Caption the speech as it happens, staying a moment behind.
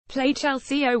Play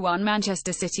Chelsea 0-1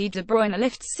 Manchester City. De Bruyne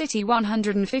lifts City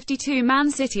 152. Man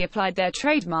City applied their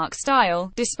trademark style,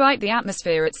 despite the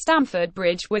atmosphere at Stamford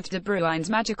Bridge, with De Bruyne's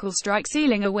magical strike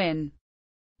sealing a win.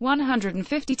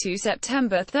 152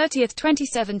 September 30,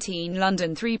 2017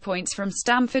 London. 3 points from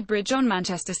Stamford Bridge on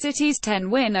Manchester City's 10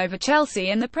 win over Chelsea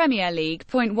in the Premier League.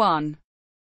 Point 1.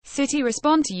 City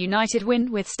respond to United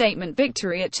win with statement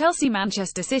victory at Chelsea.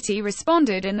 Manchester City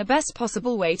responded in the best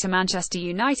possible way to Manchester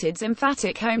United's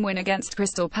emphatic home win against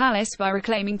Crystal Palace by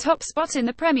reclaiming top spot in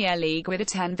the Premier League with a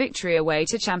 10 victory away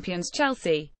to champions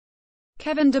Chelsea.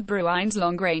 Kevin De Bruyne's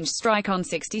long-range strike on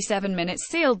 67 minutes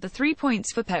sealed the 3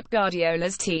 points for Pep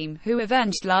Guardiola's team, who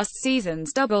avenged last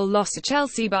season's double loss to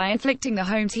Chelsea by inflicting the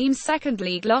home team's second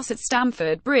league loss at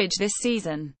Stamford Bridge this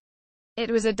season. It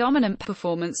was a dominant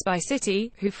performance by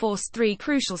City, who forced 3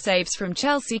 crucial saves from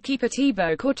Chelsea keeper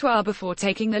Thibaut Courtois before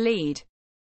taking the lead.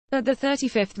 But the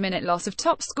 35th minute loss of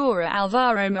top scorer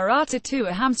Alvaro Morata to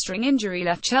a hamstring injury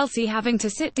left Chelsea having to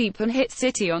sit deep and hit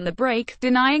City on the break,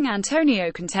 denying Antonio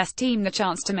Conte's team the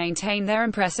chance to maintain their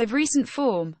impressive recent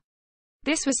form.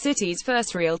 This was City's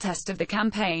first real test of the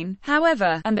campaign,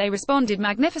 however, and they responded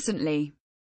magnificently.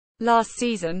 Last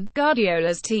season,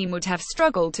 Guardiola's team would have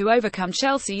struggled to overcome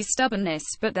Chelsea's stubbornness,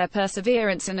 but their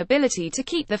perseverance and ability to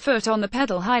keep the foot on the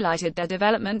pedal highlighted their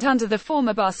development under the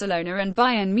former Barcelona and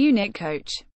Bayern Munich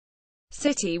coach.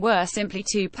 City were simply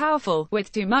too powerful,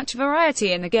 with too much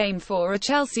variety in the game for a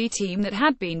Chelsea team that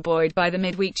had been buoyed by the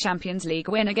midweek Champions League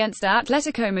win against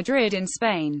Atletico Madrid in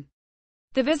Spain.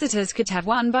 The visitors could have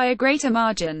won by a greater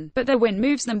margin, but the win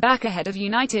moves them back ahead of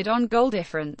United on goal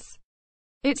difference.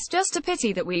 It's just a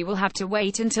pity that we will have to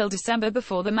wait until December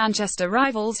before the Manchester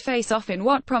rivals face off in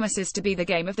what promises to be the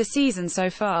game of the season so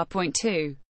far. Point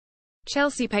 2.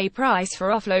 Chelsea pay price for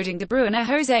offloading De Bruyne.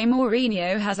 Jose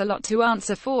Mourinho has a lot to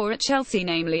answer for at Chelsea,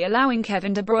 namely allowing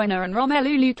Kevin De Bruyne and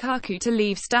Romelu Lukaku to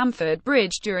leave Stamford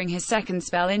Bridge during his second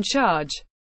spell in charge.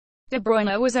 De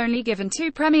Bruyne was only given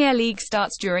 2 Premier League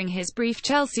starts during his brief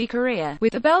Chelsea career,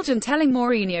 with the Belgian telling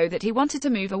Mourinho that he wanted to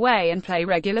move away and play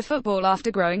regular football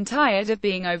after growing tired of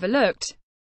being overlooked.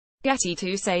 Getty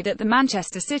to say that the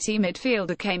Manchester City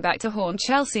midfielder came back to haunt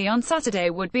Chelsea on Saturday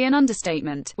would be an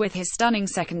understatement, with his stunning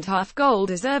second-half goal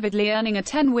deservedly earning a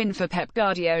 10 win for Pep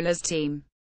Guardiola's team.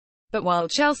 But while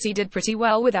Chelsea did pretty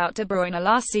well without De Bruyne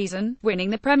last season, winning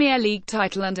the Premier League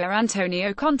title under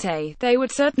Antonio Conte, they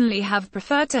would certainly have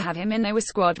preferred to have him in their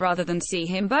squad rather than see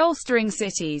him bolstering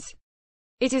City's.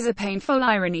 It is a painful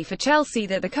irony for Chelsea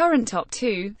that the current top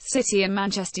 2, City and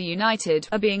Manchester United,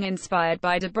 are being inspired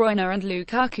by De Bruyne and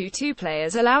Lukaku, 2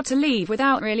 players allowed to leave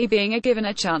without really being given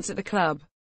a chance at the club.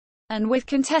 And with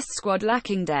Conte's squad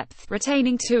lacking depth,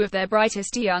 retaining 2 of their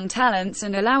brightest young talents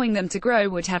and allowing them to grow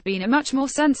would have been a much more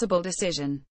sensible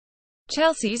decision.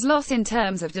 Chelsea's loss in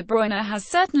terms of De Bruyne has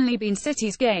certainly been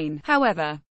City's gain,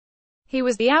 however. He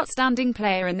was the outstanding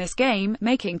player in this game,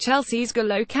 making Chelsea's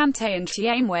N'Golo Kante and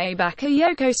Chiamwe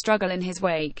Bakayoko struggle in his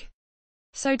wake.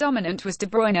 So dominant was De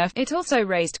Bruyne, it also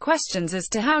raised questions as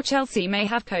to how Chelsea may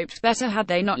have coped better had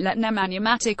they not let Nemanja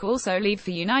Matic also leave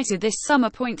for United this summer.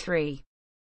 Point 3.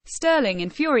 Sterling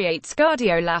infuriates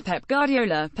Guardiola. Pep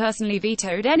Guardiola personally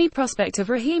vetoed any prospect of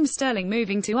Raheem Sterling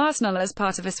moving to Arsenal as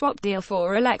part of a swap deal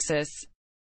for Alexis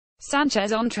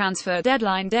Sanchez on transfer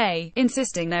deadline day,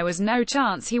 insisting there was no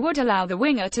chance he would allow the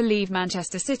winger to leave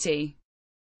Manchester City.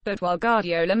 But while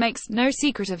Guardiola makes no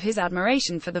secret of his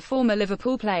admiration for the former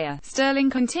Liverpool player,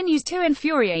 Sterling continues to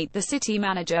infuriate the City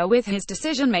manager with his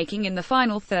decision-making in the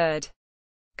final third.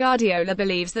 Guardiola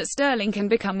believes that Sterling can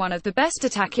become one of the best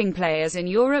attacking players in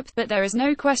Europe, but there is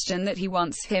no question that he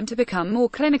wants him to become more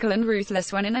clinical and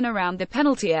ruthless when in and around the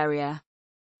penalty area.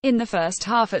 In the first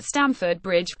half at Stamford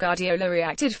Bridge, Guardiola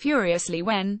reacted furiously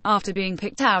when, after being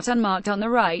picked out unmarked on the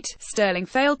right, Sterling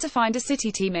failed to find a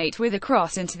City teammate with a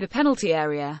cross into the penalty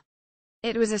area.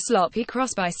 It was a sloppy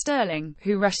cross by Sterling,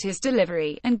 who rushed his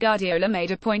delivery, and Guardiola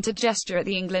made a pointed gesture at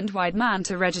the England-wide man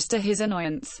to register his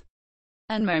annoyance.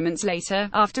 And moments later,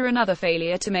 after another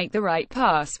failure to make the right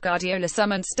pass, Guardiola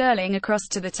summoned Sterling across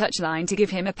to the touchline to give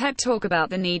him a pep talk about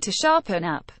the need to sharpen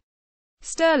up.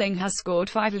 Sterling has scored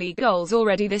 5 league goals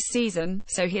already this season,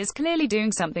 so he is clearly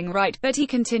doing something right, but he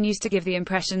continues to give the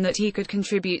impression that he could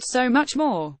contribute so much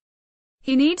more.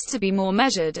 He needs to be more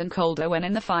measured and colder when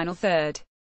in the final third.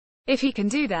 If he can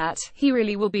do that, he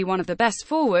really will be one of the best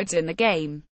forwards in the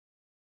game.